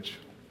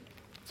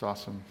It's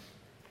awesome.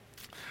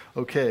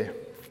 Okay,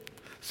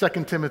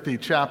 2 Timothy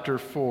chapter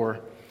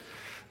 4.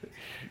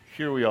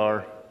 Here we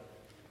are.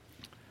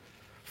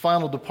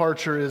 Final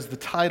departure is the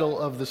title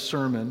of the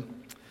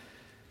sermon.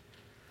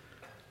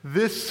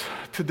 This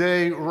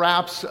today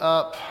wraps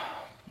up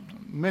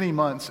many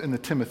months in the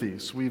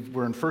Timothys.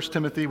 We're in 1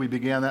 Timothy. We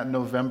began that in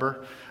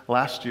November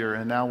last year,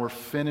 and now we're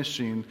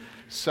finishing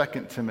 2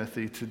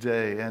 Timothy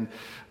today. And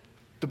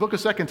the book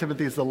of 2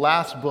 Timothy is the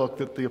last book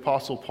that the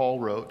Apostle Paul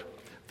wrote.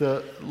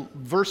 The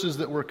verses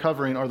that we're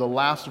covering are the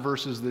last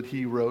verses that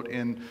he wrote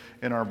in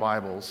our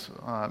Bibles.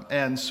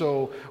 And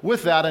so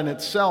with that in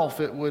itself,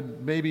 it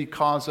would maybe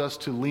cause us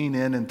to lean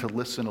in and to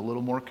listen a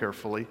little more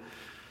carefully.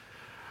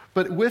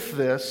 But with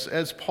this,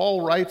 as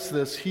Paul writes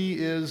this,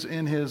 he is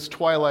in his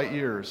twilight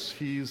years.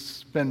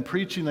 He's been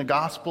preaching the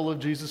gospel of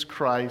Jesus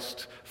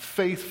Christ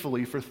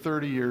faithfully for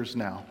 30 years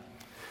now.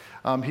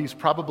 He's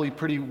probably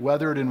pretty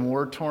weathered and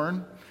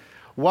war-torn.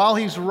 While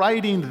he's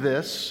writing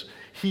this,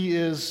 he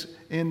is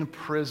in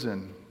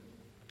prison.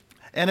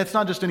 And it's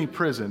not just any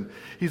prison.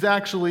 He's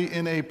actually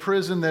in a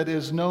prison that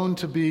is known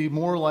to be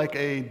more like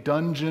a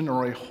dungeon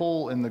or a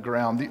hole in the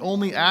ground. The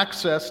only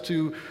access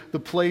to the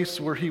place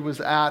where he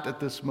was at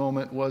this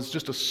moment was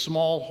just a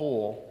small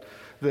hole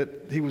that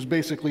he was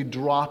basically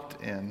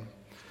dropped in.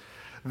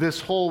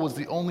 This hole was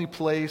the only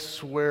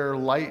place where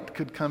light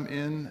could come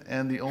in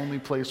and the only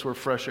place where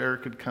fresh air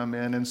could come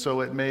in. And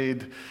so it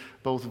made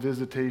both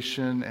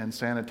visitation and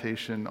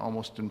sanitation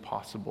almost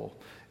impossible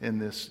in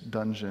this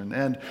dungeon.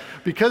 And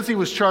because he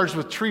was charged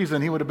with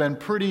treason, he would have been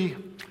pretty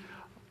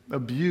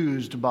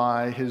abused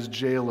by his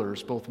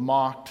jailers, both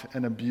mocked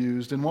and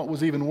abused. And what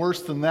was even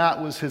worse than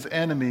that was his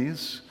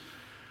enemies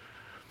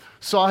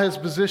saw his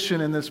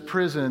position in this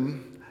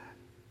prison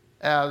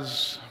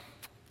as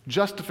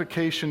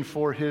justification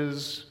for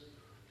his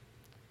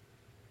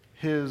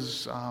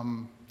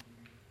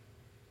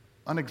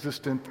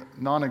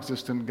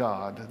non-existent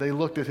God. They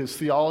looked at his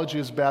theology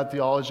as bad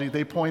theology.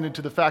 They pointed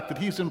to the fact that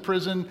he's in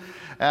prison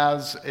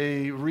as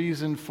a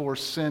reason for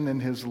sin in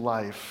his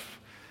life.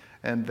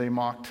 And they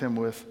mocked him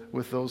with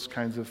those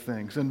kinds of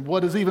things. And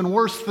what is even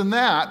worse than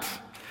that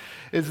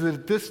is that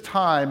at this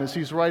time, as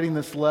he's writing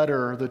this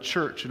letter, the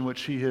church in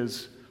which he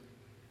has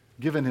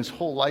given his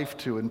whole life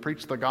to and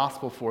preached the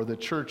gospel for, the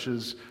church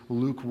is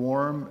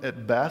lukewarm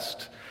at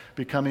best,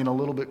 becoming a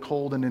little bit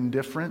cold and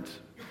indifferent.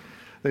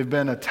 They've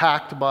been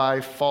attacked by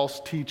false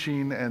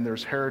teaching, and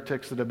there's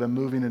heretics that have been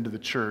moving into the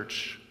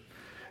church.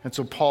 And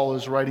so Paul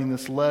is writing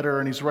this letter,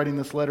 and he's writing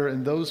this letter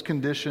in those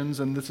conditions,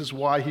 and this is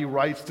why he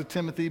writes to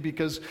Timothy,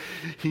 because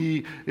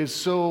he is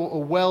so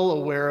well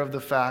aware of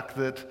the fact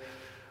that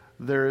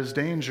there is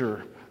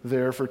danger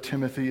there for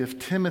Timothy if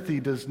Timothy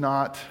does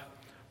not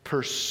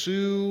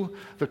pursue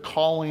the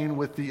calling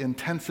with the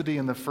intensity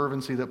and the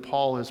fervency that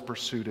Paul has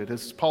pursued it.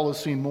 As Paul has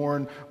seen more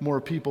and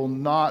more people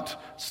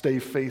not stay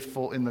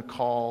faithful in the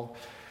call,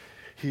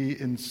 he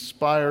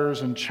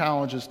inspires and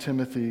challenges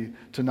Timothy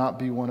to not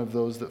be one of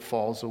those that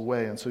falls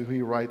away. And so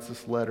he writes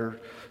this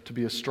letter to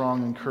be a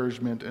strong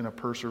encouragement and a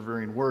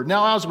persevering word.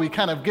 Now, as we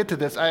kind of get to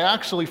this, I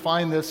actually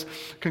find this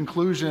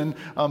conclusion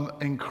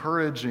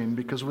encouraging,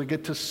 because we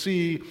get to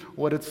see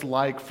what it's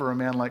like for a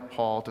man like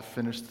Paul to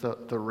finish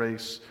the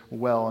race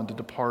well and to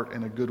depart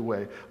in a good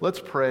way. Let's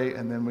pray,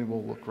 and then we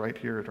will look right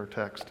here at our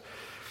text.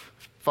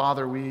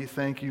 Father, we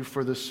thank you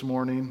for this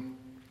morning,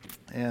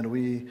 and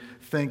we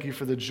thank you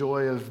for the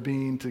joy of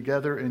being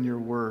together in your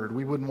word.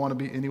 We wouldn't want to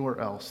be anywhere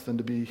else than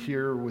to be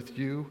here with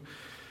you.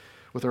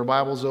 With our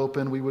Bibles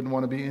open, we wouldn't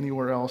want to be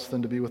anywhere else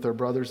than to be with our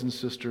brothers and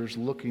sisters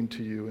looking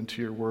to you and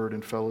to your word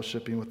and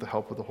fellowshipping with the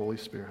help of the Holy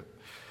Spirit.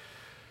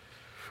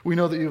 We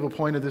know that you have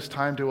appointed this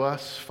time to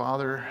us,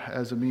 Father,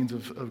 as a means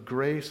of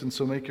grace, and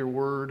so make your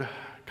word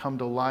come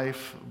to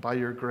life by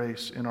your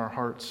grace in our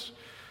hearts.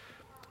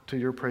 To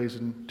your praise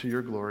and to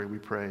your glory, we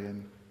pray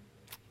in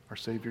our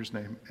Savior's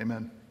name.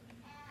 Amen.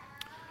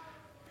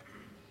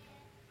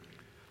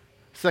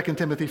 2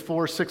 Timothy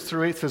 4,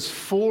 6-8 says,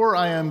 "For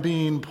I am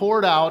being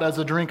poured out as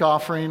a drink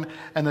offering,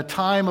 and the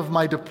time of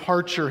my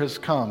departure has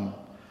come.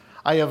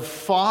 I have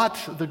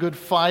fought the good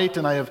fight,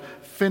 and I have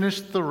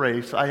finished the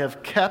race. I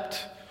have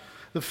kept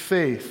the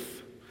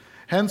faith.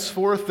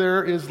 Henceforth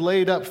there is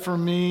laid up for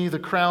me the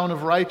crown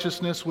of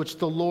righteousness, which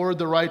the Lord,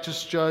 the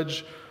righteous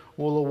judge,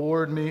 will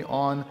award me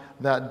on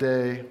that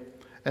day,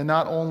 and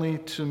not only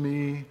to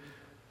me,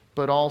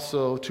 but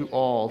also to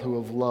all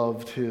who have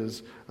loved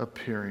his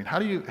appearing." How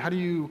do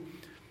you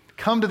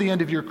come to the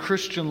end of your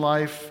Christian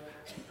life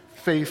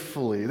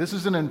faithfully? This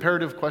is an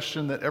imperative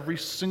question that every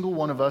single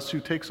one of us who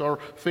takes our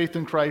faith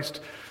in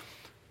Christ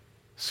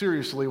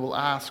seriously will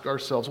ask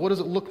ourselves. What does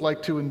it look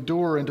like to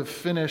endure and to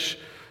finish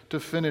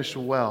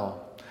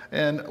well?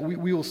 And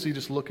we will see,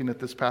 just looking at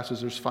this passage,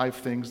 there's 5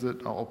 things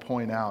that I'll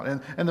point out.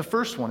 And the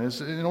first one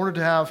is, in order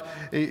to have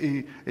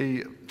a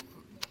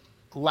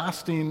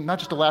lasting, not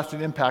just a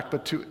lasting impact,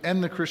 but to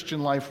end the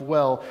Christian life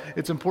well,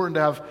 it's important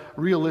to have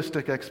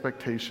realistic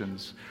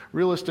expectations.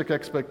 Realistic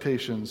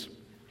expectations.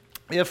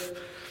 If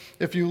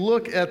If you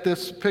look at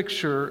this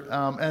picture,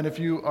 and if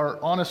you are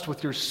honest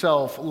with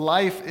yourself,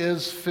 life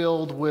is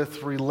filled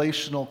with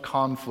relational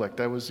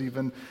conflict. I was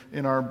even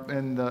in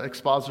the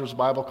Expositor's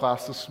Bible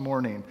class this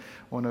morning.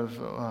 One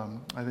of,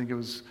 I think it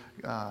was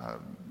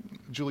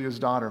Julia's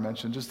daughter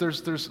mentioned, just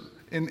there's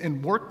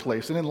in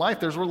workplace and in life,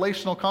 there's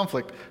relational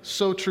conflict.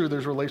 So true,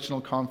 there's relational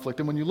conflict.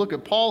 And when you look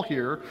at Paul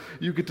here,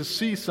 you get to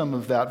see some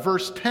of that.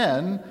 Verse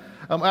 10,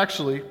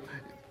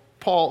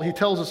 Paul, he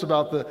tells us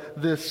about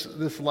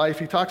this life.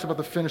 He talks about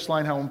the finish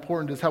line, how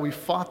important it is, how he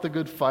fought the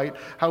good fight,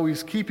 how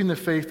he's keeping the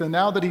faith, and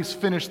now that he's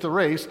finished the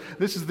race,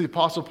 this is the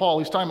Apostle Paul.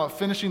 He's talking about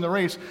finishing the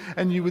race,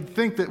 and you would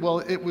think that, well,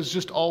 it was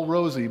just all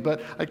rosy.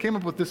 But I came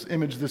up with this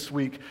image this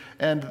week,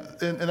 and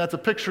that's a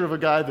picture of a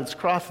guy that's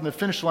crossing the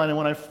finish line. And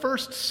when I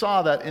first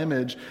saw that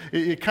image,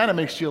 it kind of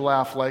makes you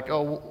laugh, like,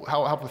 oh,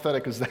 how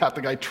pathetic is that?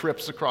 The guy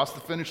trips across the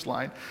finish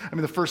line. I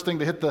mean, the first thing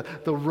to hit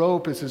the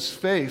rope is his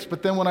face.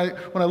 But then when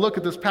I look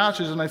at this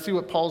passage and I see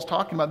what Paul's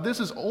talking about,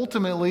 this is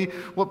ultimately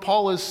what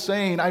Paul is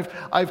saying.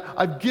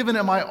 I've given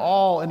it my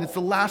all, and it's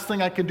the last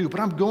thing I can do, but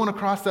I'm going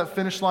across that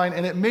finish line,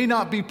 and it may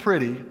not be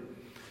pretty.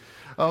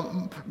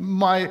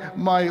 My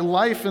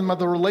life and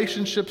the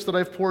relationships that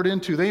I've poured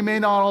into, they may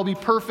not all be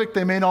perfect,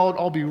 they may not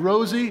all be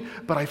rosy,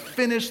 but I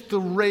finished the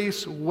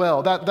race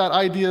well. That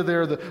idea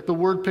there, the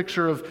word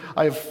picture of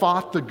I have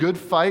fought the good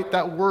fight,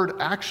 that word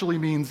actually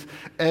means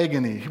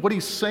agony. What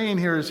he's saying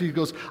here is he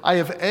goes, I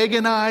have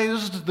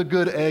agonized the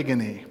good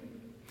agony.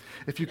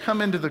 If you come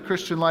into the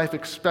Christian life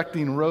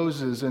expecting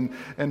roses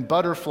and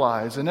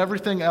butterflies and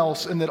everything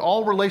else, and that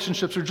all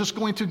relationships are just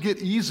going to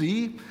get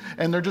easy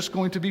and they're just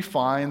going to be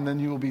fine, then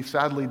you will be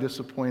sadly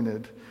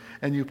disappointed.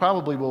 And you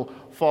probably will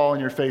fall on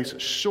your face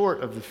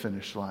short of the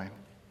finish line.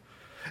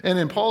 And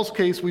in Paul's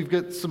case, we've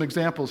got some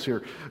examples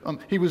here.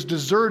 He was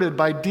deserted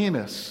by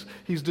Demas.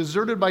 He's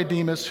deserted by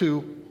Demas,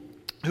 who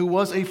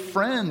was a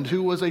friend,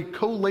 who was a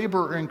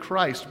co-laborer in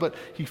Christ, but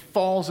he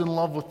falls in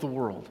love with the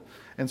world.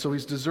 And so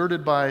he's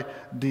deserted by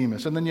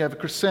Demas. And then you have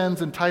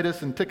Crescens and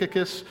Titus and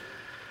Tychicus.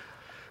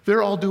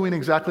 They're all doing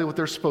exactly what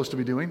they're supposed to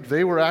be doing.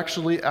 They were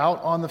actually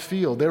out on the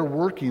field. They're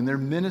working. They're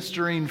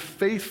ministering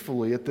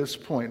faithfully at this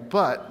point.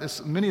 But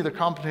as many of the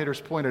commentators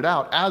pointed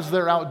out, as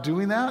they're out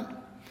doing that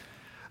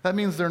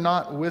means they're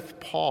not with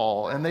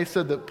Paul. And they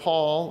said that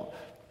Paul,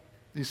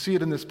 you see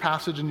it in this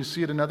passage and you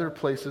see it in other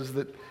places,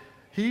 that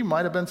he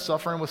might have been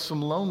suffering with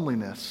some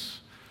loneliness.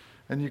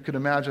 And you could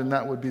imagine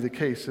that would be the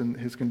case in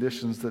his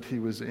conditions that he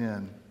was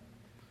in.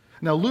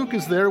 Now Luke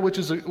is there, which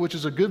is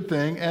a good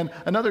thing, and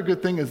another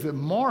good thing is that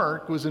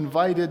Mark was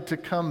invited to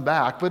come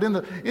back. But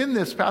in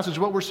this passage,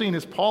 what we're seeing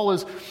is Paul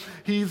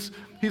he's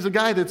a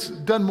guy that's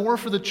done more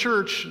for the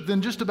church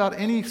than just about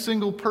any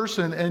single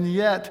person, and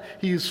yet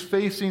he's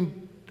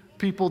facing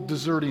people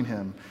deserting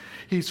him.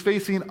 He's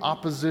facing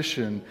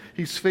opposition.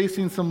 He's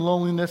facing some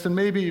loneliness and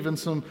maybe even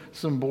some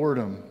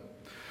boredom.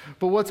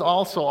 But what's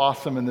also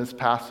awesome in this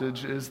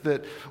passage is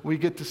that we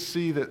get to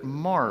see that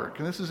Mark,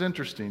 and this is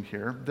interesting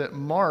here, that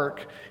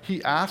Mark,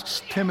 he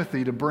asks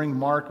Timothy to bring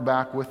Mark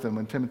back with him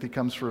when Timothy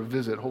comes for a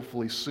visit,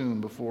 hopefully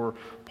soon before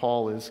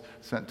Paul is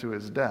sent to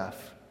his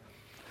death.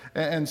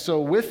 And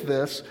so with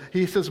this,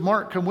 he says,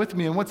 Mark, come with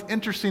me. And what's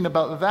interesting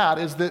about that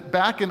is that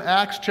back in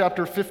Acts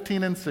chapter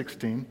 15 and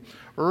 16,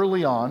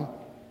 early on,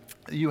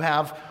 you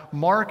have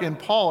Mark and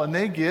Paul, and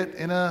they get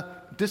in a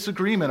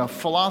disagreement, a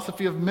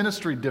philosophy of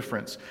ministry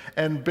difference.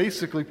 And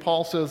basically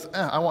Paul says,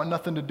 I want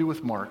nothing to do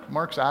with Mark.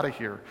 Mark's out of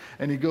here.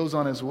 And he goes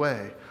on his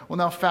way. Well,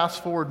 now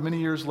fast forward many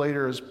years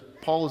later as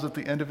Paul is at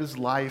the end of his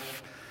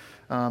life,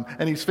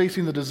 and he's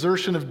facing the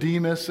desertion of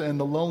Demas and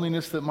the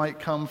loneliness that might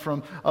come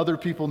from other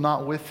people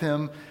not with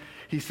him.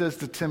 He says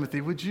to Timothy,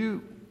 would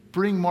you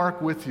bring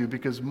Mark with you,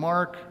 because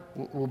Mark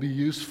will be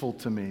useful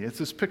to me. It's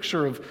this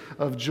picture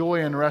of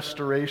joy and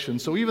restoration.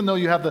 So even though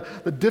you have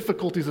the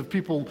difficulties of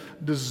people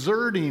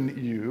deserting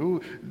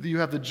you, you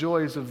have the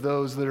joys of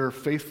those that are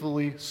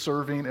faithfully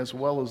serving, as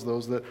well as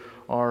those that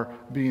are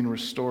being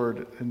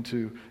restored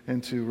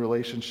into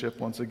relationship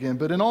once again.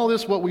 But in all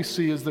this, what we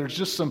see is there's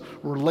just some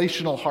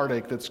relational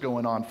heartache that's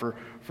going on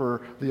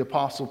for the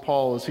Apostle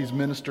Paul as he's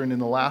ministering in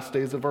the last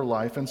days of our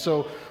life. And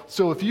so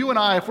if you and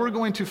I, if we're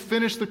going to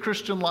finish the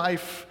Christian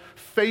life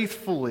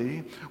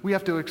faithfully, we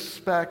have to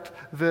expect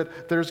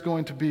that there's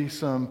going to be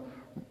some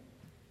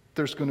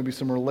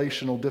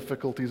relational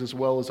difficulties as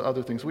well as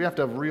other things. We have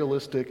to have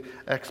realistic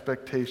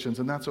expectations,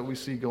 and that's what we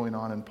see going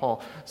on in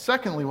Paul.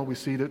 Secondly, what we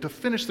see, to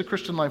finish the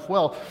Christian life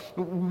well,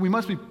 we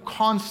must be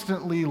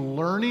constantly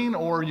learning,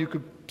 or you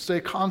could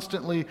say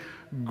constantly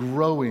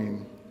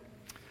growing.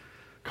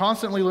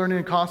 Constantly learning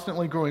and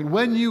constantly growing.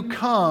 When you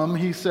come,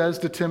 he says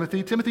to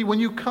Timothy,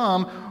 when you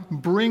come,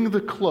 bring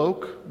the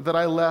cloak that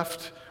I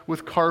left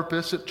with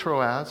Carpus at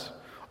Troas.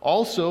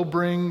 Also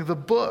bring the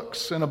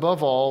books, and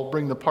above all,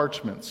 bring the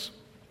parchments.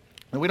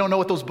 And we don't know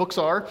what those books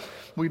are.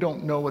 We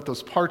don't know what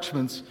those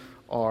parchments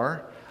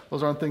are.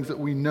 Those aren't things that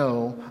we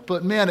know.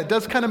 But man, it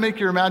does kind of make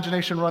your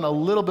imagination run a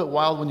little bit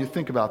wild when you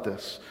think about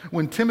this.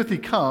 When Timothy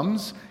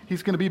comes,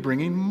 he's going to be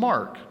bringing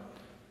Mark.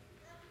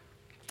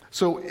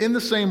 So in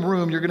the same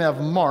room, you're going to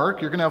have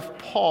Mark, you're going to have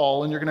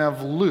Paul, and you're going to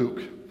have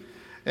Luke.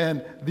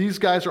 And these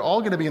guys are all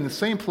going to be in the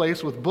same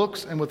place with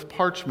books and with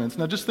parchments.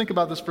 Now just think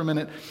about this for a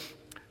minute.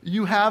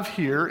 You have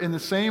here in the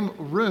same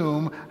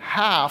room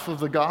half of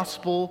the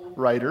gospel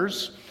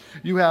writers.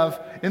 You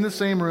have in the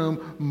same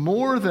room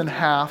more than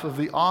half of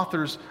the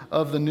authors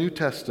of the New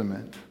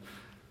Testament.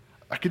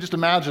 I could just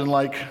imagine,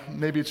 like,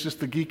 maybe it's just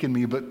the geek in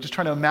me, but just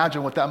trying to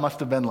imagine what that must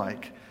have been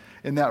like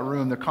in that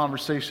room, the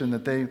conversation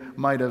that they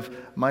might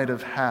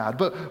have had.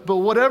 But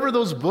whatever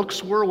those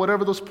books were,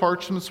 whatever those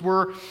parchments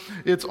were,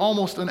 it's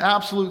almost an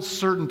absolute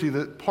certainty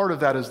that part of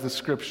that is the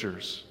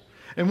Scriptures.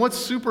 And what's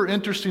super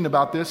interesting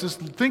about this is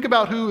think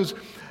about who is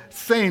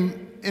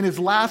saying in his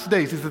last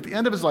days, he's at the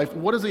end of his life,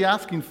 what is he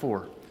asking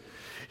for?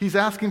 He's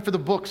asking for the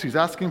books, he's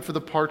asking for the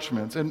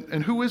parchments.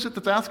 And who is it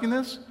that's asking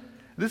this?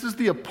 This is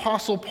the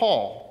Apostle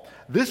Paul.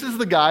 This is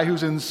the guy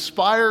who's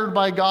inspired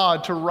by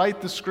God to write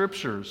the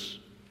Scriptures.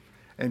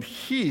 And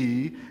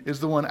he is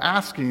the one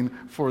asking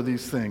for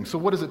these things. So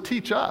what does it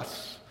teach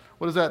us?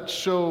 What does that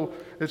show?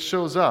 It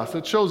shows us.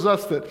 It shows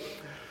us that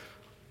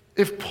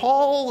if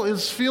Paul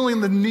is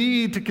feeling the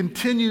need to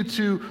continue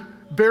to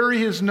bury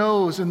his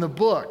nose in the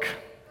book,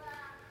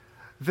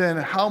 then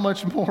how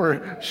much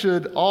more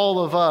should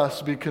all of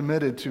us be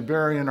committed to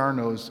burying our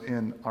nose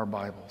in our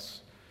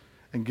Bibles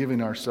and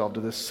giving ourselves to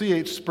this?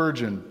 C.H.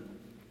 Spurgeon,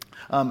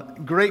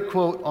 great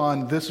quote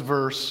on this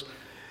verse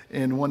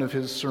in one of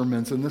his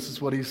sermons, and this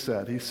is what he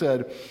said. He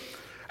said,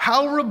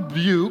 "How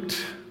rebuked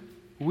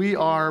we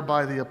are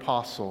by the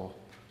apostle.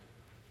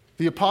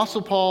 The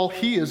Apostle Paul,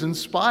 he is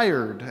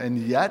inspired, and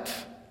yet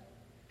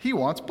he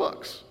wants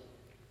books.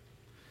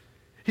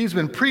 He's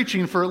been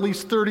preaching for at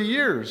least 30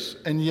 years,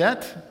 and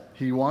yet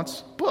he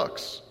wants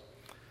books.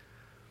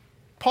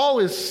 Paul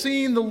is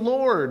seeing the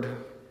Lord,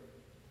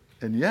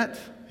 and yet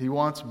he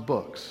wants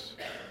books.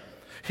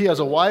 He has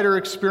a wider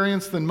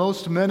experience than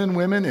most men and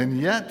women, and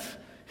yet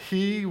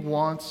he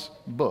wants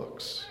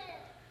books.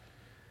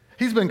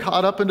 He's been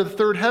caught up into the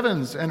third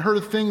heavens and heard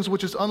of things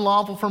which is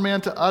unlawful for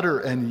man to utter,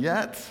 and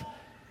yet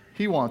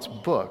he wants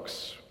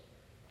books.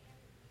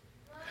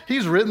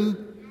 He's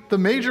written the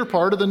major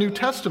part of the New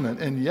Testament,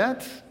 and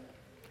yet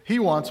he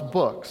wants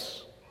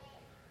books."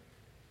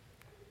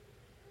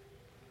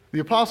 The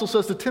apostle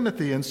says to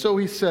Timothy, and so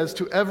he says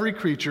to every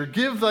creature,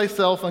 "Give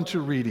thyself unto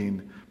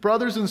reading."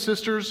 Brothers and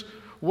sisters,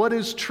 what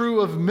is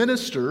true of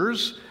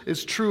ministers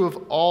is true of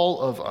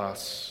all of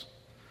us.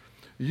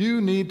 You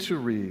need to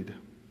read.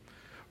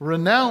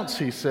 Renounce,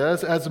 he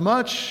says, as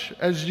much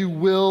as you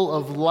will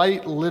of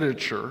light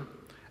literature.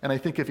 And I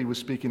think if he was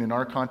speaking in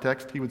our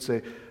context, he would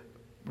say,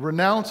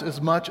 renounce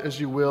as much as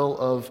you will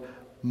of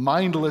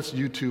mindless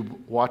YouTube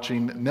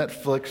watching,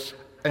 Netflix,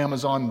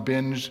 Amazon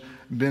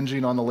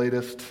binging on the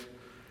latest,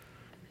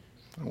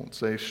 I won't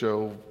say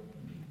show,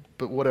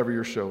 but whatever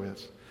your show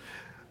is.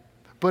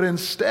 But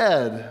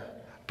instead,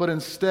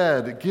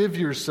 give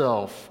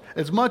yourself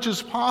as much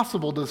as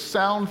possible to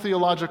sound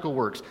theological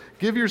works.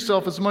 Give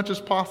yourself as much as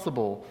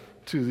possible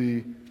to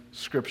the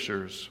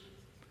Scriptures.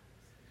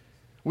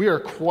 We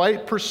are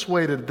quite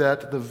persuaded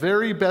that the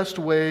very best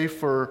way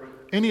for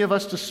any of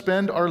us to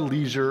spend our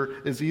leisure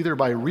is either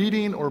by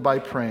reading or by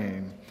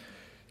praying.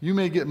 You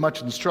may get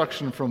much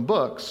instruction from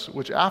books,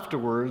 which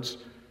afterwards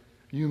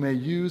you may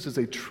use as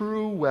a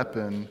true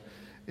weapon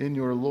in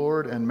your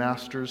Lord and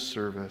Master's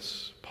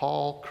service.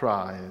 Paul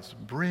cries,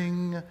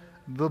 "Bring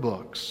the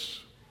books."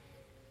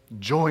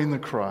 Join the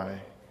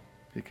cry,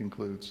 he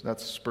concludes.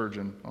 That's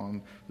Spurgeon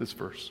on this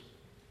verse.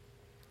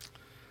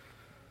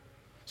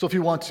 So if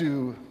you want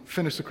to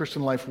finish the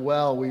Christian life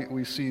well,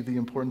 we see the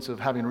importance of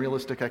having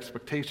realistic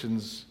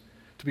expectations,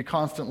 to be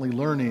constantly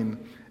learning,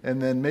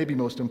 and then maybe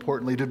most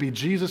importantly, to be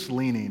Jesus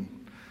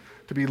leaning,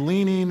 to be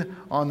leaning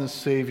on the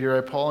Savior. I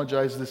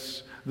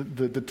apologize,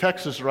 the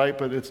text is right,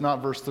 but it's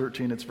not verse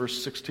 13, it's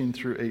verse 16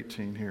 through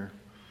 18 here.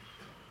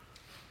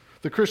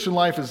 The Christian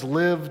life is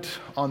lived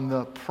on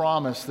the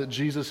promise that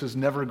Jesus is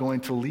never going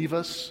to leave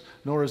us,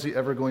 nor is he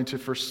ever going to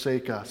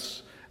forsake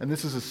us. And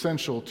this is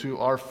essential to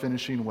our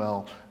finishing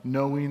well,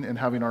 knowing and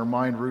having our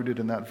mind rooted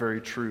in that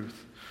very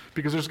truth.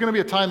 Because there's going to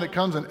be a time that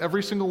comes in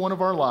every single one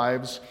of our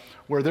lives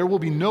where there will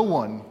be no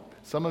one.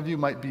 Some of you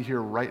might be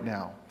here right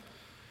now.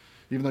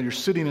 Even though you're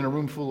sitting in a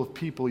room full of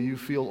people, you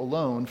feel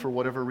alone for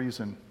whatever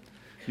reason.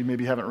 You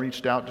maybe haven't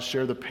reached out to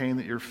share the pain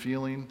that you're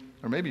feeling,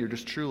 or maybe you're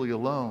just truly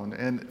alone.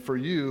 And for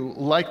you,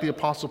 like the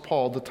Apostle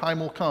Paul, the time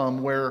will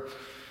come where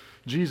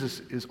Jesus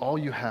is all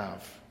you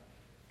have.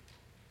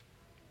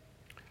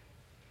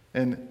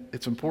 And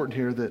it's important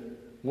here that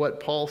what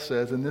Paul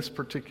says in this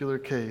particular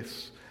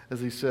case, as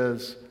he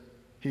says,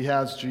 he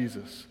has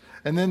Jesus.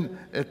 And then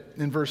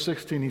in verse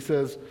 16, he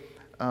says,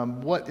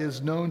 what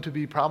is known to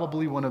be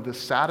probably one of the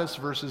saddest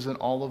verses in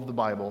all of the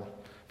Bible.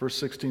 Verse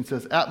 16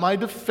 says, "At my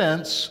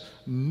defense,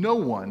 no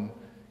one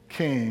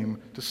came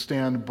to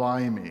stand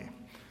by me."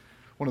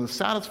 One of the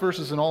saddest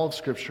verses in all of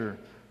Scripture.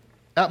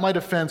 At my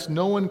defense,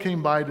 no one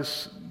came by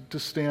to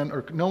stand,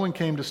 or no one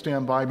came to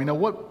stand by me. Now,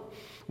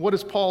 what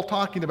is Paul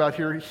talking about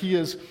here? He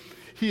is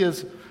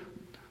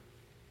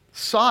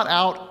sought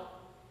out,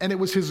 and it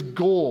was his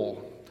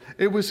goal.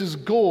 It was his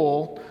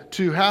goal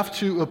to have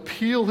to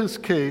appeal his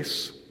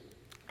case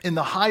in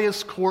the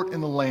highest court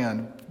in the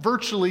land,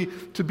 virtually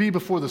to be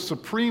before the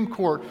supreme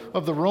court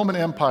of the Roman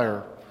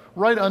Empire,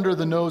 right under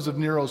the nose of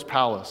Nero's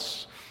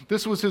palace.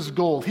 This was his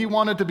goal. He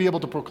wanted to be able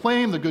to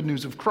proclaim the good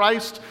news of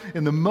Christ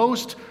in the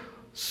most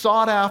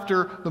sought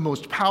after, the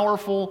most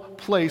powerful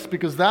place,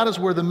 because that is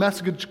where the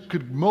message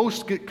could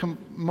most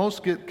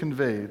get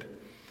conveyed.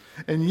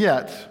 And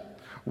yet,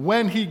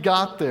 when he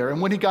got there,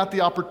 and when he got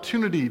the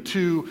opportunity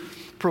to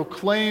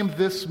proclaim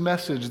this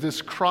message,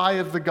 this cry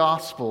of the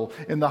gospel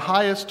in the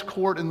highest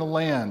court in the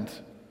land,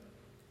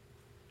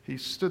 he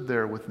stood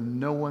there with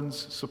no one's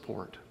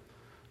support.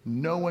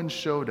 No one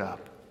showed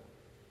up.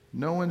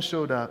 No one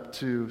showed up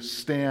to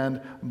stand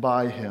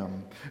by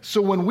him.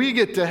 So when we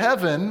get to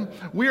heaven,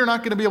 we are not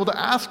going to be able to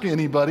ask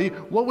anybody,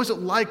 what was it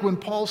like when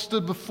Paul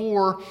stood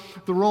before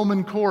the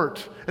Roman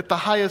court at the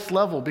highest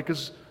level?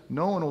 Because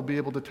no one will be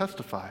able to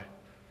testify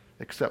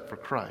except for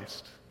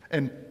Christ.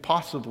 And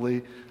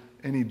possibly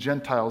any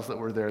Gentiles that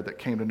were there that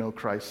came to know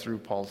Christ through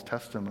Paul's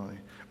testimony.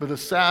 But a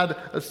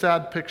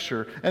sad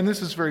picture. And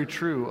this is very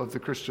true of the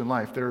Christian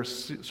life. There are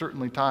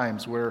certainly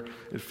times where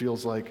it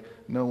feels like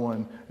no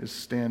one is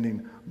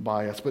standing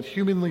by us. But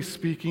humanly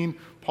speaking,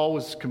 Paul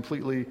was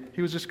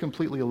just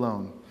completely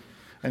alone.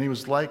 And he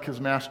was like his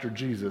master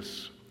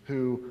Jesus,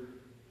 who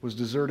was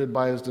deserted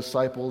by his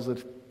disciples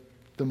at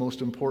the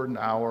most important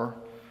hour.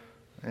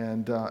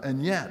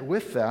 And yet,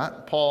 with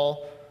that,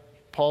 Paul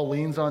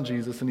leans on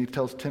Jesus and he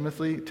tells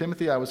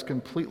Timothy, I was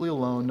completely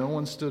alone. No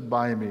one stood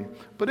by me.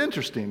 But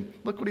interesting,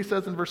 look what he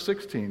says in verse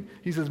 16.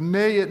 He says,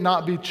 may it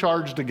not be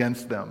charged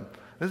against them.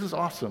 This is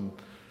awesome.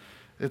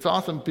 It's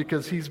awesome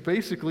because he's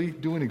basically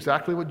doing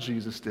exactly what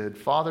Jesus did.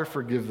 Father,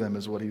 forgive them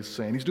is what he's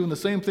saying. He's doing the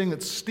same thing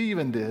that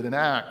Stephen did in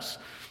Acts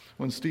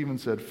when Stephen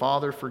said,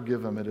 Father,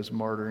 forgive them at his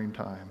martyring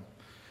time.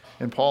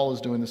 And Paul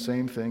is doing the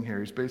same thing here.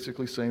 He's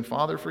basically saying,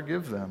 Father,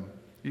 forgive them.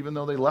 Even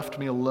though they left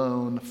me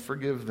alone,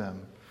 forgive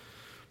them.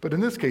 But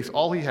in this case,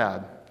 all he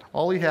had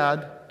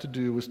to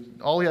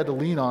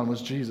lean on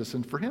was Jesus.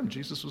 And for him,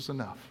 Jesus was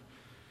enough.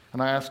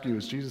 And I ask you,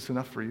 is Jesus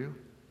enough for you?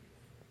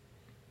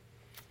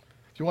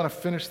 If you want to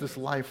finish this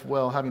life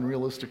well, having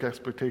realistic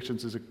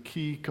expectations is a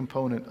key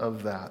component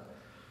of that.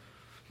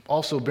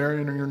 Also,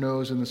 bearing your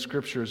nose in the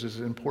scriptures is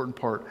an important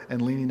part,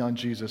 and leaning on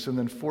Jesus. And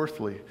then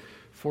fourthly,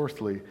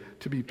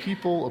 to be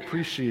people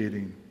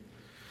appreciating.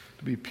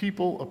 To be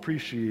people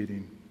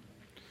appreciating.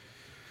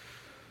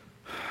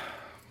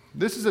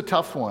 This is a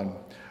tough one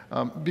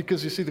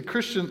because you see, the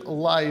Christian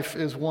life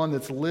is one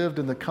that's lived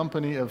in the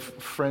company of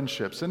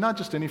friendships, and not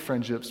just any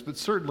friendships, but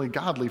certainly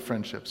godly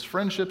friendships.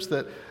 Friendships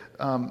that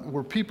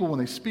where people, when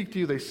they speak to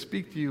you, they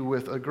speak to you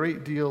with a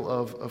great deal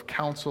of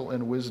counsel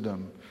and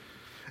wisdom.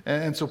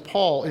 And so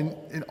Paul,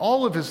 in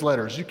all of his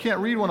letters, you can't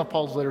read one of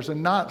Paul's letters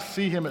and not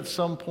see him at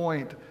some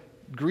point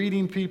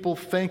greeting people,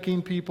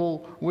 thanking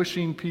people,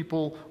 wishing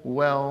people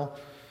well.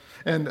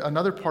 And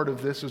another part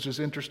of this is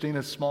just interesting,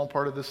 a small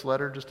part of this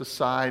letter, just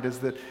aside, is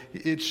that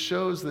it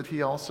shows that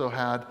he also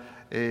had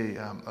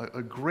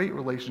a great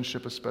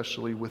relationship,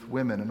 especially with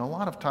women. And a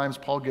lot of times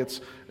Paul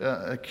gets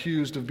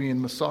accused of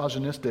being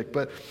misogynistic,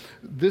 but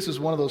this is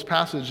one of those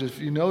passages. If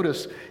you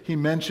notice, he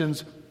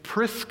mentions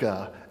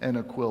Prisca and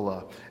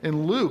Aquila.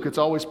 In Luke, it's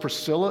always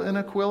Priscilla and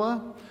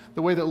Aquila.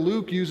 The way that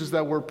Luke uses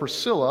that word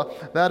Priscilla,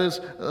 that is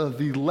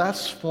the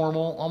less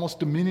formal, almost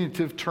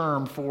diminutive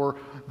term for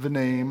the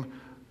name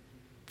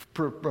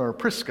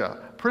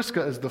Prisca.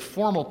 Prisca is the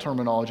formal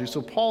terminology.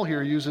 So Paul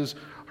here uses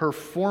her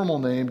formal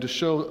name to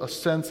show a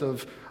sense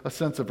of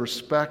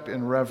respect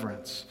and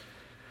reverence.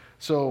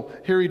 So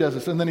here he does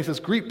this, and then he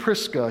says, "Greet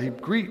Prisca."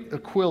 Greet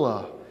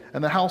Aquila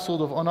and the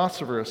household of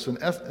Onesiphorus and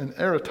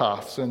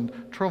Aristarchus and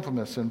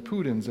Trophimus and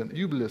Pudens and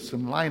Eubulus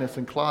and Linus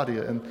and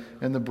Claudia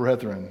and the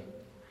brethren.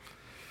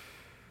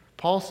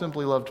 Paul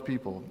simply loved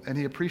people, and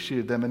he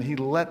appreciated them, and he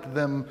let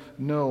them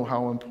know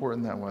how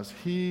important that was.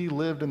 He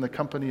lived in the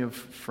company of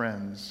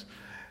friends.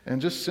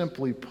 And just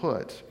simply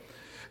put,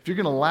 if you're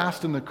going to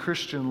last in the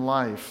Christian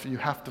life, you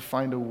have to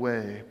find a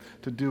way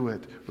to do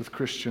it with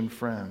Christian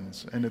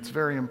friends. And it's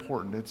very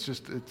important.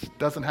 It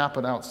doesn't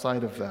happen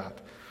outside of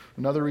that.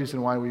 Another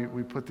reason why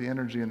we put the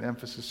energy and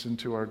emphasis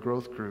into our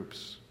growth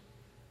groups.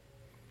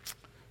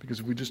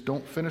 Because we just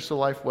don't finish the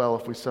life well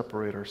if we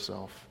separate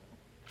ourselves.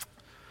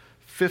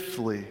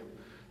 Fifthly,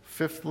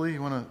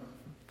 you want to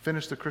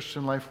finish the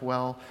Christian life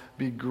well,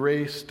 be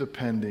grace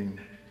depending.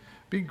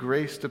 Be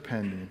grace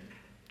depending.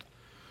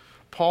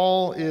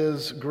 Paul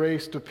is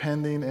grace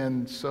depending,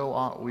 and so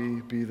ought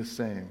we be the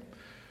same.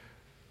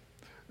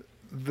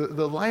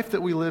 The life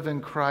that we live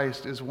in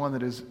Christ is one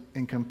that is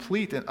in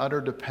complete and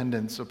utter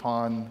dependence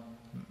upon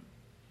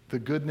the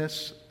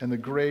goodness and the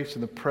grace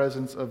and the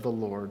presence of the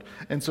Lord.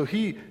 And so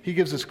he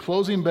gives this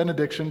closing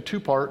benediction,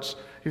 2 parts.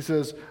 He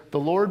says, "The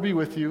Lord be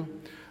with you.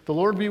 The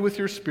Lord be with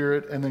your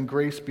spirit, and then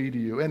grace be to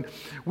you." And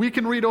we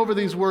can read over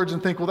these words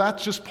and think, well,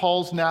 that's just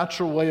Paul's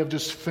natural way of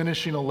just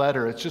finishing a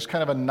letter. It's just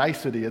kind of a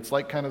nicety. It's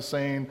like kind of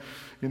saying,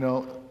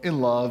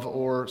 in love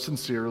or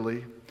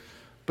sincerely.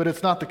 But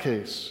it's not the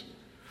case.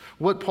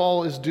 What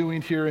Paul is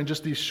doing here in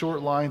just these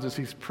short lines is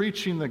he's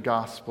preaching the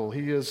gospel.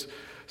 He is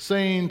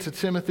saying to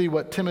Timothy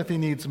what Timothy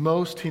needs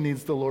most. He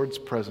needs the Lord's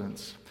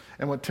presence.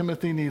 And what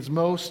Timothy needs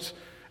most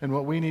and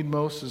what we need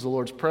most is the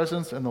Lord's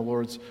presence and the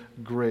Lord's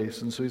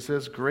grace. And so he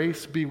says,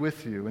 grace be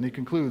with you. And he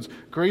concludes,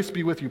 grace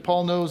be with you.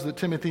 Paul knows that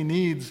Timothy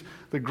needs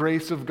the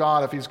grace of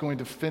God if he's going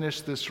to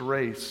finish this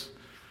race.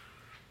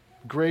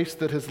 Grace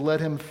that has led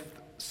him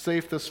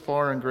safe this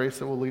far and grace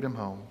that will lead him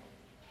home.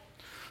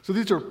 So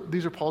these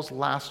are Paul's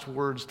last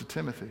words to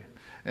Timothy.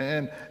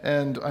 And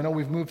I know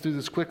we've moved through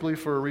this quickly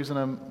for a reason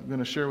I'm going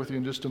to share with you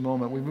in just a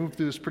moment. We moved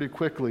through this pretty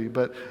quickly,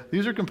 but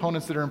these are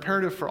components that are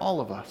imperative for all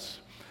of us.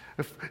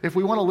 If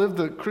we want to live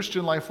the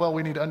Christian life well,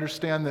 we need to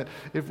understand that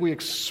if we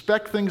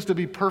expect things to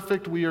be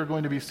perfect, we are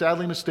going to be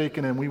sadly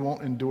mistaken and we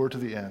won't endure to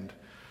the end.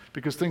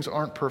 Because things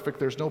aren't perfect.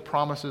 There's no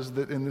promises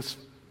that in this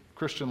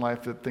Christian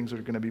life that things are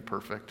going to be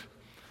perfect.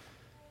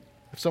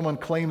 If someone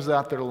claims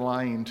that, they're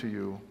lying to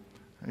you,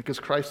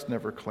 because Christ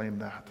never claimed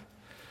that.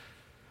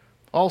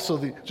 Also,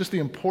 the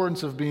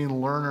importance of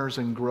being learners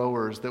and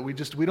growers, that we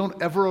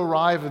don't ever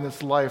arrive in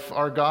this life.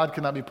 Our God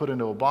cannot be put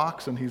into a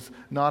box, and he's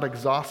not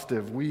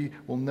exhaustive. We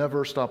will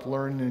never stop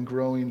learning and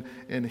growing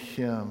in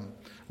him.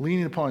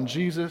 Leaning upon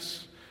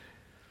Jesus,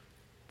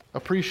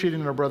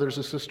 appreciating our brothers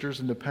and sisters,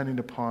 and depending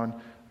upon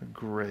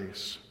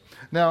grace.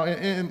 Now,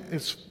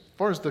 as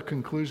far as the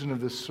conclusion of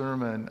this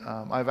sermon,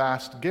 I've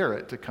asked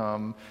Garrett to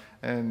come,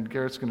 and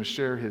Garrett's going to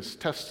share his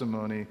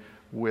testimony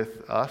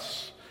with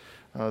us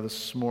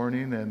this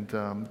morning. And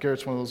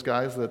Garrett's one of those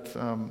guys that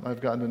I've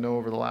gotten to know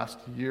over the last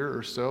year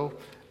or so,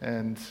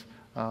 and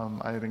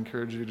I'd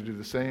encourage you to do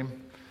the same.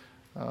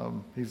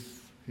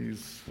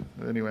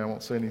 Anyway, I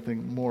won't say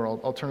anything more.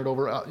 I'll turn it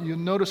over. You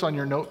notice on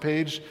your note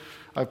page,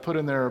 I've put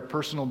in there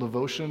personal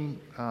devotion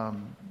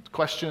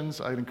questions.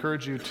 I'd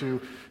encourage you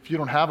to, if you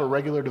don't have a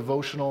regular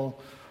devotional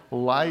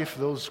life,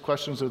 those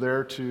questions are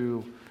there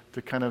to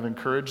kind of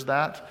encourage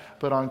that.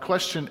 But on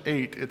question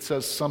 8, it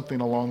says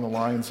something along the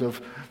lines of,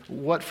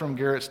 what from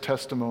Garrett's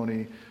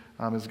testimony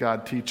is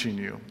God teaching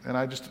you? And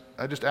I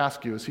just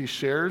ask you, as he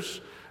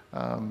shares,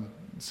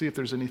 see if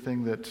there's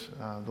anything that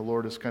the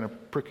Lord is kind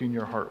of pricking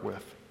your heart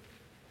with.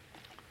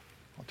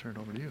 I'll turn it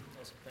over to you.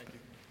 Awesome, thank you.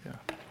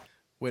 Yeah.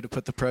 Way to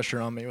put the pressure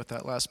on me with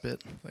that last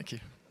bit. Thank you.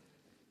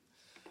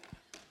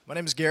 My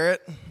name is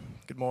Garrett.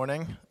 Good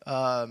morning.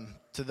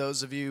 To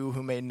those of you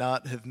who may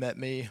not have met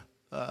me,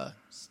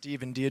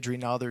 Steve and Deirdre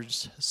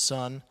Nother's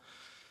son.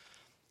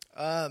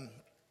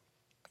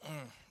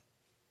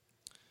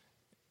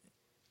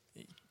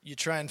 You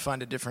try and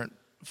find a different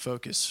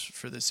focus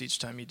for this each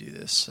time you do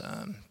this.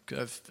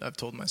 I've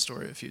told my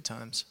story a few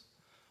times.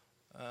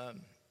 Well,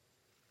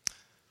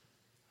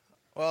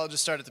 I'll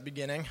just start at the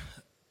beginning.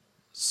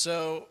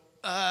 So,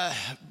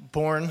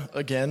 born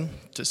again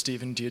to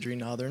Steve and Deirdre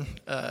Nothern.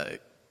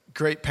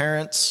 Great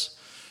parents,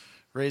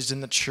 raised in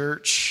the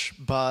church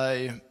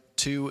by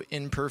 2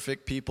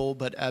 imperfect people,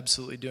 but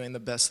absolutely doing the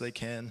best they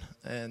can,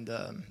 and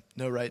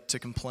no right to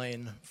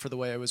complain for the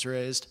way I was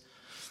raised.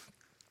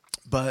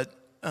 But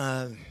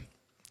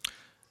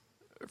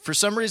for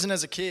some reason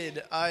as a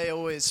kid, I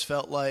always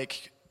felt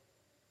like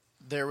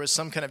there was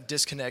some kind of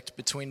disconnect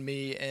between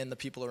me and the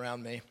people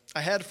around me. I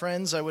had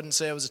friends. I wouldn't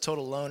say I was a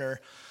total loner,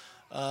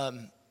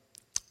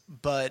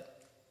 but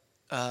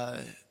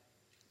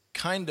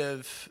kind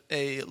of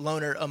a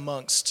loner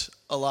amongst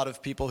a lot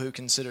of people who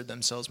considered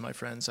themselves my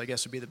friends, I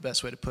guess would be the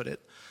best way to put it.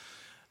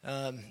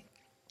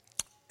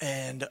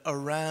 And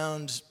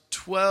around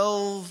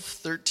 12,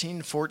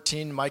 13,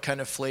 14, my kind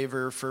of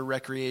flavor for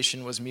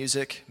recreation was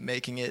music,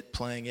 making it,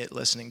 playing it,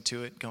 listening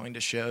to it, going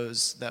to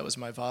shows. That was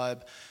my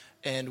vibe.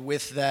 And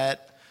with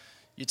that,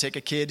 you take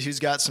a kid who's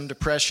got some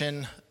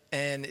depression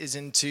and is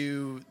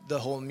into the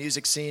whole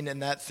music scene,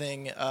 and that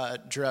thing,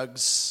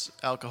 drugs,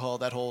 alcohol,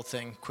 that whole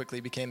thing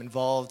quickly became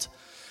involved.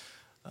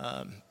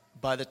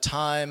 By the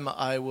time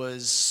I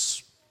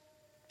was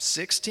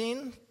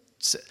 16,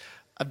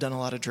 I've done a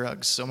lot of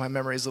drugs, so my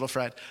memory is a little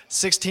fried.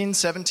 16,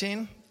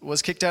 17,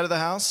 was kicked out of the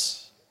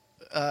house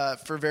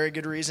for very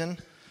good reason.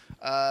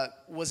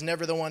 Was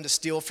never the one to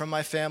steal from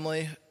my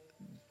family.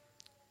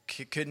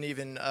 Couldn't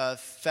even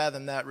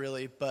fathom that,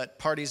 really. But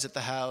parties at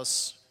the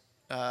house,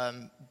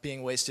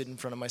 being wasted in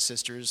front of my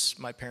sisters,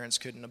 my parents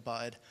couldn't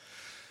abide.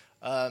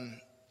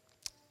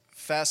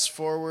 Fast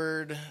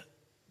forward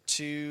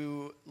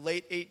to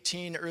late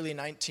 18, early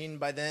 19.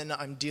 By then,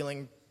 I'm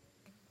dealing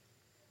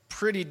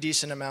pretty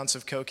decent amounts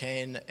of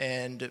cocaine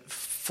and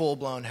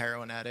full-blown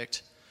heroin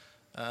addict.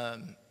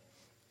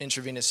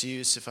 Intravenous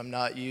use, if I'm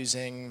not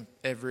using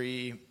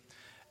every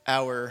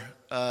hour,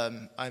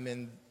 I'm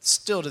in,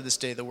 still to this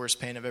day, the worst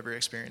pain I've ever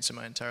experienced in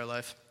my entire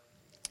life.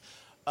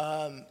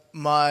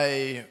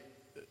 My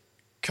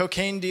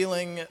cocaine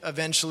dealing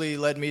eventually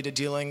led me to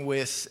dealing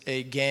with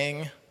a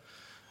gang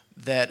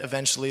that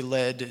eventually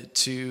led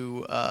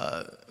to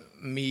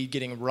me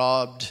getting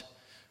robbed,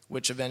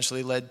 which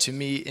eventually led to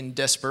me, in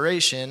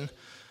desperation,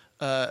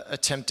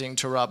 attempting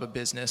to rob a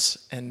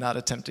business and not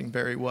attempting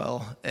very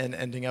well and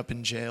ending up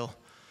in jail.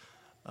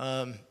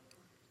 I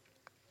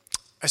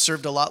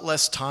served a lot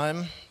less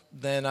time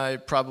than I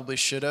probably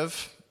should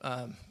have.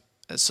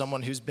 As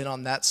someone who's been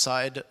on that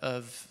side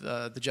of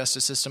the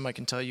justice system, I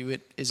can tell you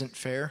it isn't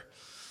fair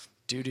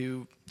due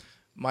to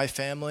my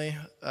family,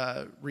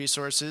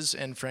 resources,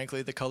 and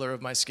frankly, the color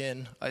of my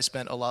skin. I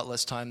spent a lot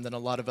less time than a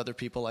lot of other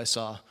people I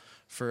saw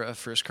for a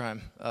first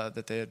crime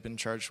that they had been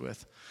charged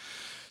with.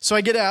 So I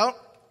get out,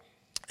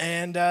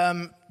 and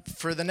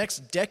for the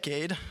next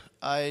decade,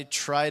 I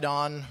tried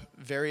on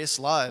various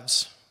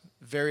lives,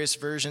 various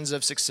versions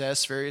of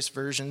success, various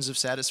versions of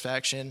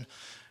satisfaction.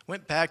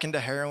 Went back into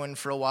heroin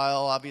for a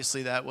while.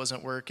 Obviously, that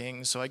wasn't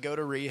working. So I go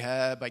to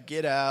rehab. I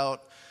get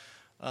out.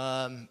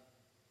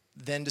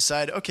 Then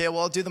decide, okay,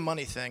 well, I'll do the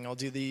money thing. I'll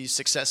do the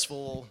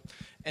successful.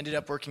 Ended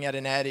up working at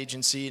an ad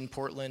agency in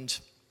Portland.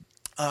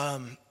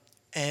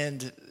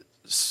 And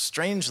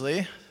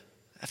strangely,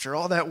 after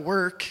all that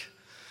work,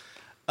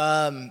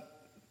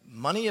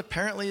 money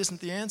apparently isn't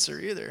the answer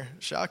either,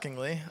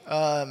 shockingly.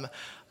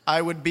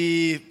 I would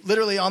be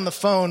literally on the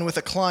phone with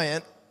a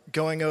client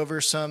going over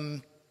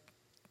some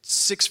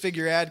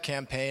six-figure ad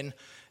campaign,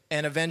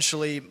 and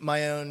eventually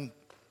my own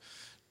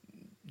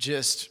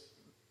just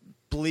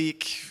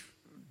bleak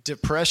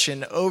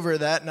depression over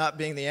that not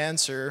being the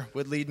answer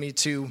would lead me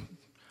to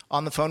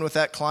on the phone with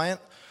that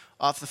client,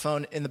 off the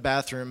phone in the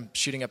bathroom,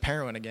 shooting up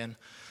heroin again.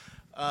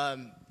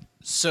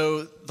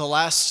 So the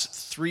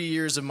last 3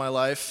 years of my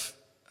life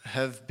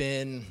have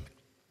been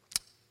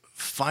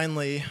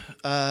finally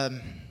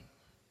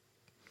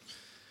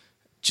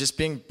just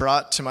being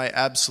brought to my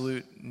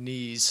absolute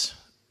knees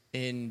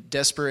in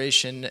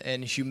desperation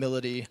and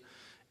humility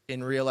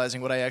in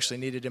realizing what I actually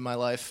needed in my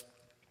life.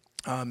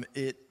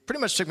 It pretty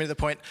much took me to the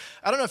point,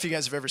 I don't know if you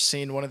guys have ever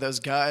seen one of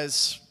those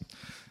guys.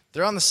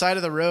 They're on the side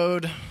of the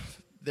road.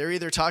 They're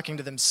either talking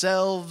to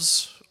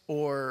themselves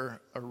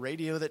or a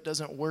radio that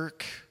doesn't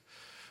work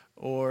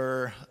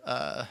or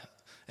an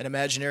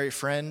imaginary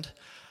friend.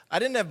 I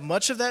didn't have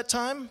much of that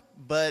time,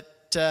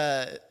 but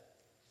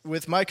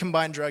with my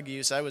combined drug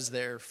use, I was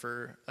there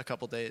for a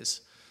couple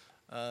days.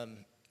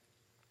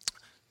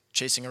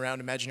 Chasing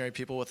around imaginary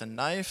people with a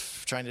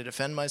knife, trying to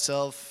defend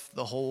myself,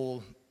 the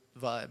whole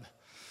vibe.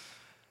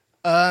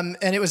 And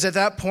it was at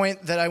that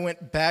point that I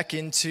went back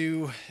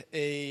into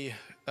a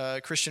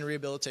Christian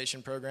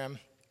rehabilitation program.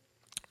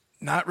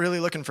 Not really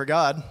looking for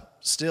God,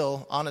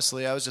 still,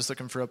 honestly. I was just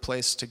looking for a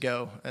place to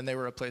go, and they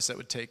were a place that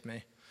would take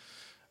me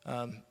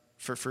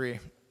for free.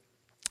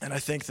 And I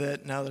think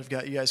that now that I've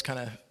got you guys kind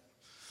of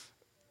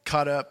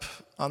caught up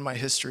on my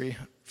history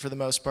for the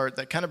most part,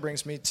 that kind of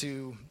brings me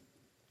to,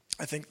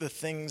 I think, the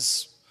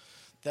things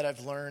that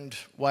I've learned,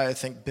 why I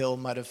think Bill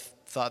might have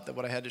thought that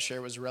what I had to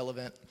share was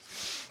relevant.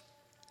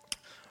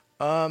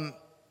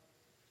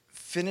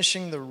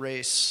 Finishing the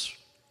race.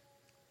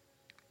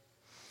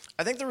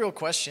 I think the real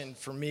question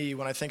for me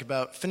when I think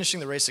about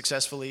finishing the race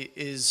successfully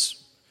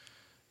is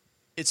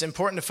it's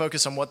important to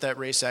focus on what that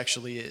race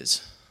actually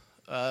is.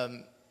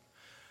 I'm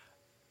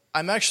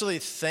actually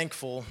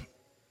thankful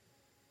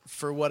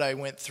for what I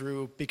went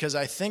through because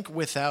I think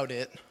without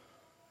it,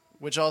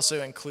 which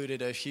also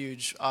included a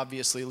huge,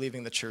 obviously,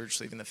 leaving the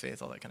church, leaving the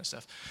faith, all that kind of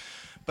stuff.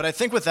 But I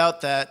think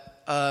without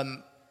that,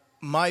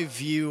 my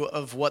view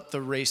of what the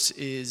race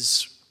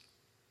is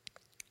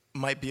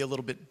might be a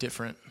little bit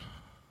different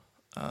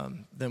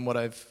than what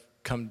I've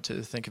come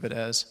to think of it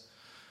as.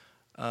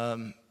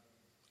 I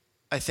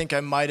think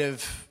I might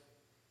have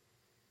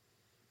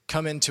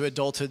come into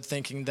adulthood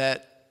thinking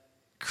that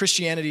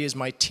Christianity is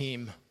my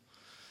team,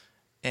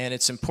 and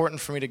it's important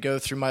for me to go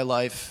through my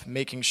life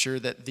making sure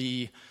that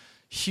the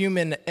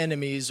human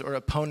enemies or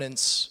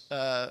opponents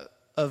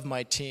of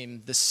my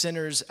team, the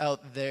sinners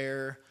out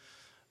there,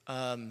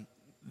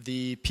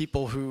 the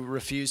people who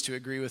refuse to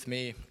agree with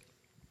me,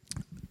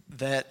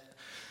 that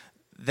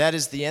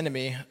is the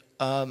enemy.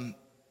 But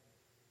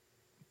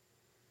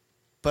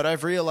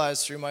I've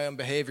realized through my own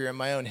behavior and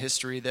my own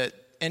history that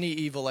any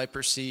evil I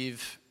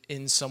perceive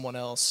in someone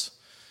else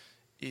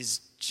is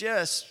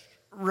just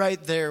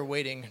right there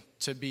waiting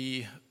to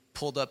be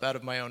pulled up out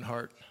of my own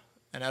heart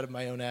and out of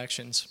my own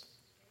actions.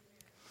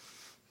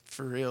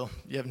 For real,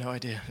 you have no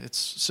idea. It's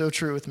so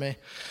true with me.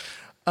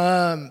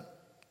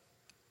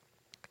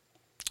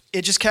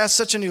 It just casts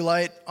such a new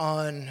light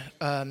on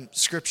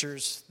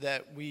scriptures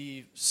that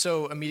we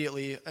so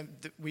immediately,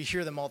 we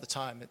hear them all the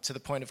time to the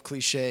point of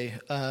cliche.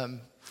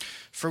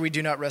 For we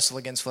do not wrestle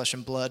against flesh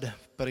and blood,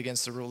 but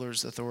against the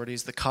rulers,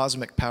 authorities, the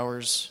cosmic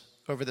powers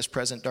over this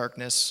present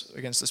darkness,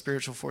 against the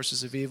spiritual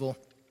forces of evil.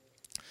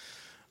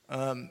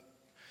 The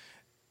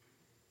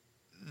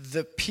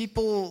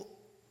people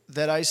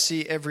that I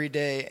see every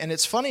day, and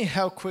it's funny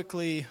how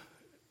quickly,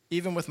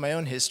 even with my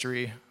own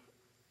history,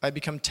 I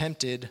become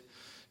tempted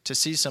to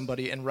see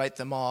somebody and write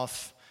them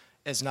off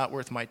as not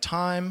worth my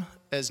time,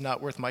 as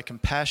not worth my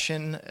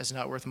compassion, as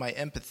not worth my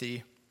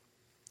empathy.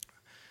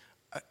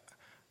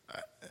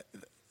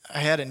 I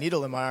had a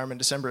needle in my arm in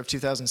December of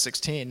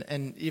 2016,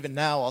 and even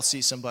now I'll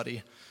see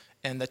somebody,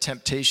 and the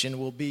temptation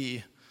will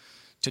be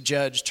to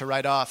judge, to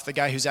write off the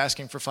guy who's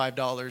asking for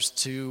 $5,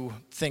 to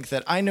think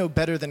that I know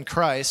better than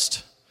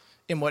Christ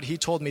in what he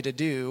told me to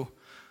do,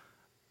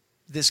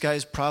 this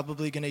guy's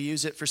probably going to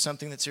use it for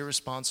something that's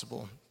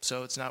irresponsible,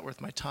 so it's not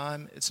worth my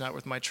time, it's not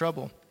worth my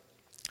trouble.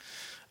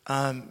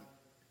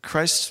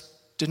 Christ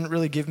didn't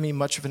really give me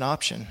much of an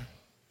option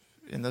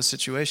in those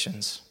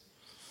situations.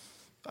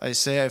 I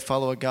say I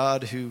follow a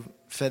God who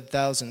fed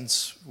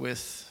thousands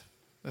with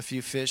a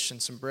few fish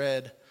and some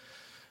bread.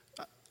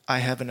 I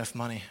have enough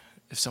money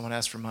if someone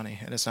asks for money,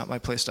 and it's not my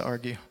place to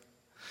argue.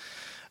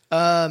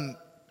 And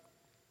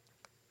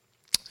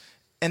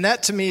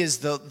that to me is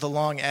the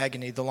long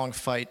agony, the long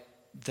fight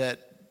that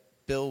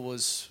Paul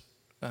was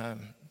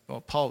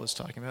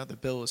talking about,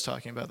 that Bill was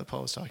talking about, that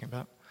Paul was talking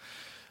about.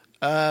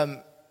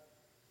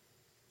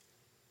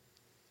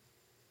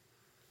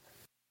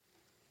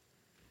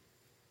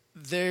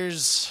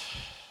 There's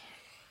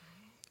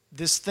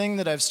this thing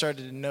that I've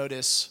started to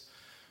notice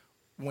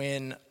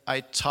when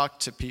I talk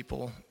to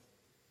people,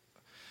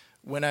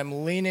 when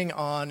I'm leaning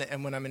on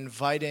and when I'm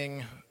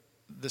inviting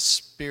the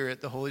Spirit,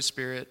 the Holy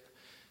Spirit,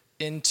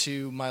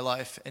 into my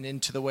life and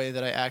into the way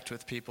that I act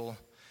with people.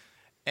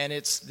 And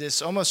it's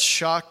this almost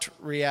shocked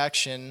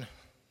reaction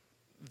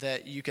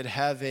that you could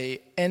have an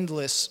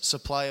endless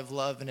supply of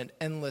love and an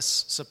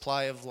endless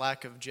supply of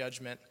lack of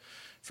judgment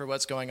for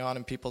what's going on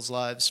in people's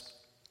lives.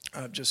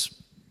 Just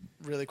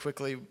really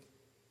quickly,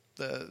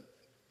 the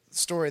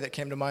story that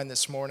came to mind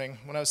this morning.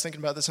 When I was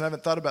thinking about this, and I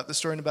haven't thought about this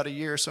story in about a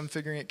year, so I'm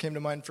figuring it came to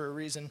mind for a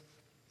reason.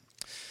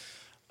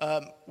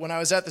 When I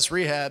was at this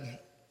rehab,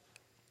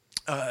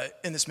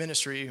 in this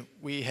ministry,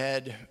 we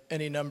had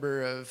any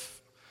number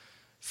of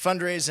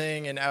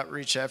fundraising and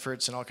outreach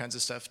efforts and all kinds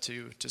of stuff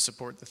to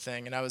support the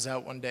thing. And I was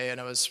out one day and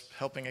I was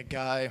helping a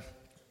guy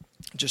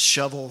just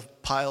shovel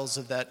piles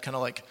of that kind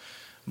of like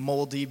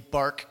moldy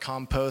bark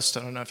compost.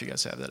 I don't know if you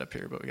guys have that up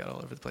here, but we got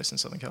all over the place in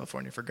Southern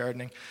California for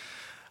gardening.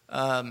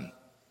 And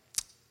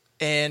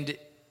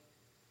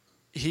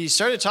he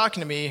started talking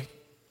to me,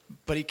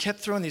 but he kept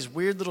throwing these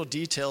weird little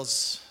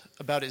details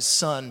about his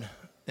son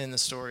in the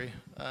story.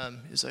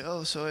 He's like,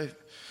 "Oh, so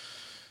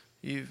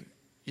you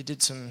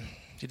did some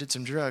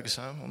drugs,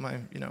 huh?"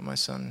 Well, my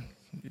son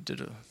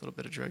did a little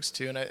bit of drugs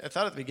too. And I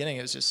thought at the beginning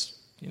it was just,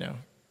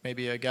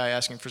 maybe a guy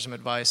asking for some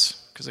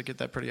advice, because I get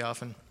that pretty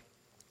often.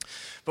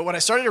 But what I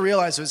started to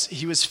realize was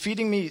he was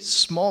feeding me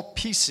small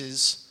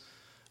pieces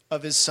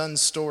of his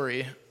son's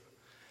story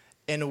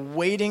and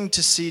waiting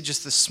to see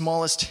just the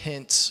smallest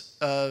hint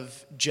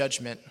of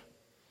judgment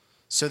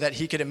so that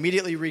he could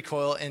immediately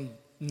recoil and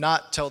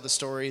not tell the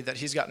story that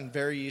he's gotten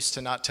very used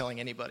to not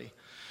telling anybody.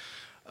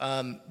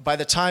 By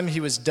the time he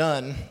was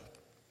done,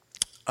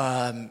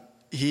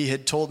 he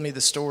had told me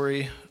the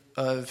story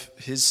of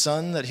his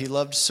son that he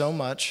loved so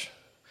much,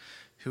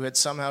 who had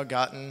somehow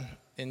gotten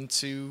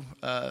into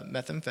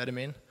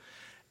methamphetamine,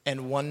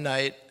 and one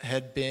night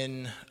had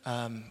been,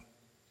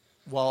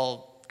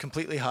 while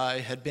completely high,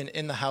 had been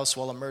in the house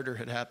while a murder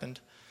had happened,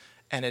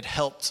 and had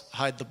helped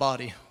hide the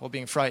body while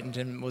being frightened,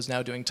 and was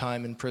now doing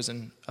time in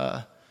prison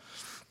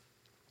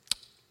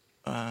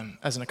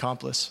as an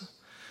accomplice.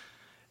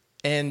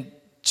 And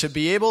to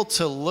be able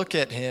to look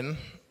at him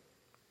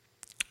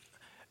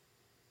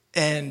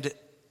and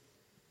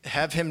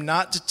have him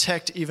not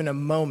detect even a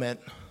moment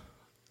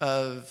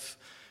of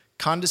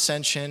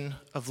condescension,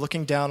 of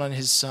looking down on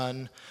his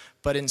son,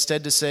 but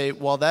instead to say,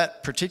 well,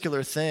 that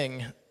particular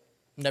thing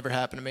never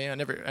happened to me.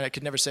 I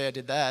could never say I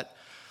did that.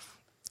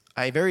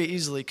 I very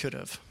easily could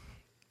have.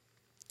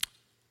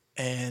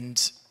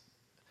 And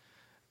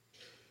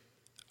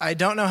I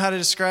don't know how to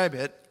describe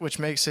it, which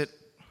makes it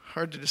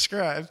hard to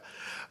describe.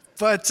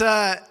 But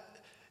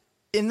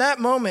in that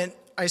moment,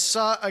 I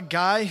saw a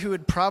guy who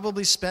had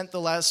probably spent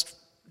the last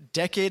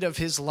decade of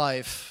his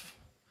life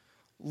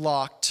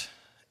locked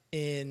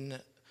in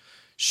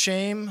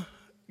shame,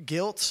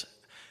 guilt,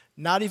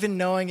 not even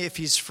knowing if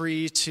he's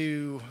free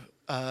to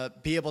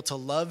be able to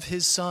love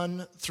his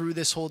son through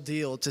this whole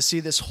deal, to see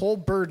this whole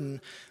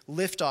burden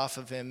lift off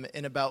of him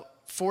in about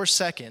 4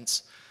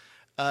 seconds.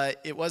 I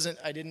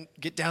didn't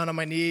get down on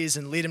my knees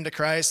and lead him to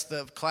Christ.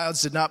 The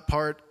clouds did not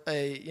part,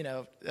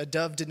 a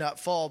dove did not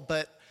fall,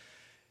 but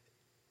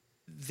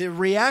the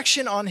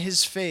reaction on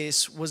his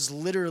face was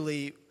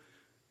literally,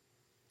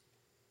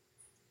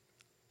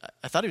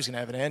 I thought he was going to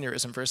have an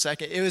aneurysm for a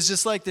second. It was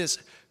just like this,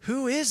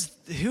 who is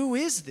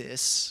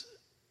this?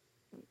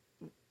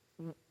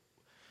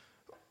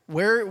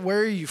 Where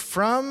are you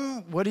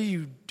from? What do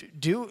you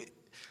do?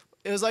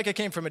 It was like I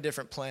came from a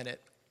different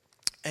planet.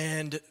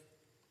 And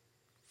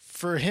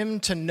for him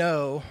to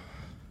know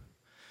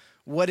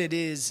what it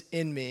is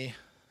in me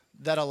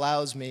that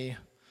allows me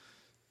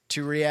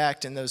to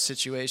react in those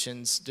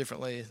situations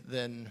differently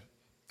than,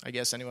 I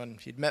guess, anyone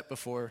he'd met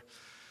before,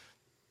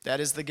 that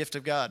is the gift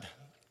of God.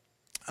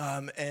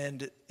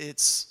 And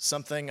it's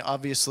something,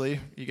 obviously,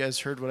 you guys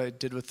heard what I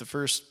did with the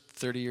first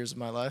 30 years of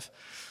my life.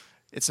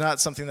 It's not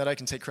something that I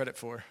can take credit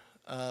for.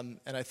 And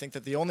I think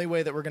that the only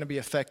way that we're going to be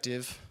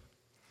effective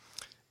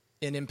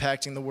in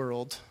impacting the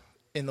world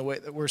in the way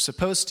that we're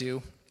supposed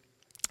to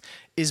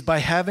is by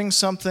having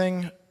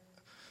something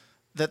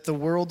that the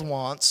world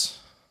wants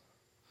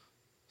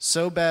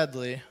so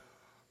badly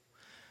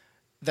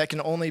that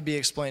can only be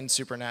explained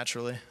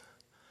supernaturally.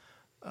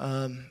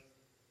 And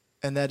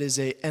that is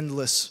an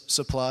endless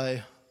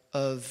supply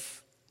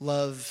of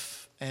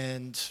love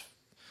and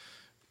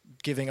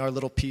giving our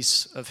little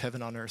piece of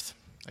heaven on earth,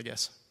 I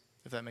guess,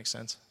 if that makes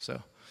sense.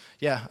 So,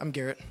 yeah, I'm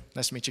Garrett.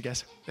 Nice to meet you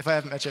guys, if I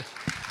haven't met you.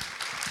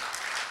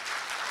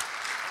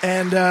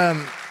 And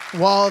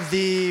while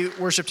the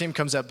worship team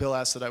comes up, Bill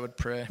asked that I would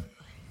pray.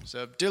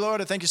 So, dear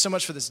Lord, I thank you so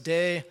much for this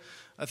day.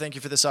 I thank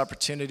you for this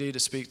opportunity to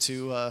speak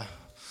to all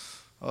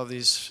of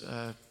these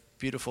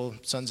beautiful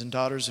sons and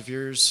daughters of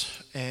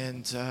yours.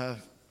 And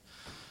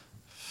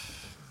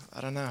I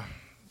don't know.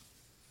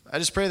 I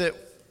just pray that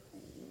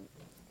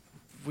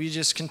we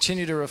just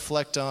continue to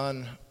reflect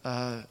on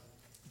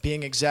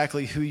being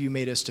exactly who you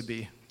made us to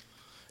be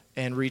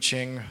and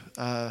reaching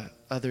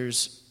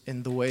others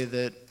in the way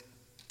that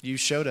you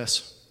showed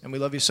us. And we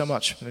love you so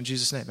much. In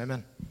Jesus' name,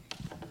 amen.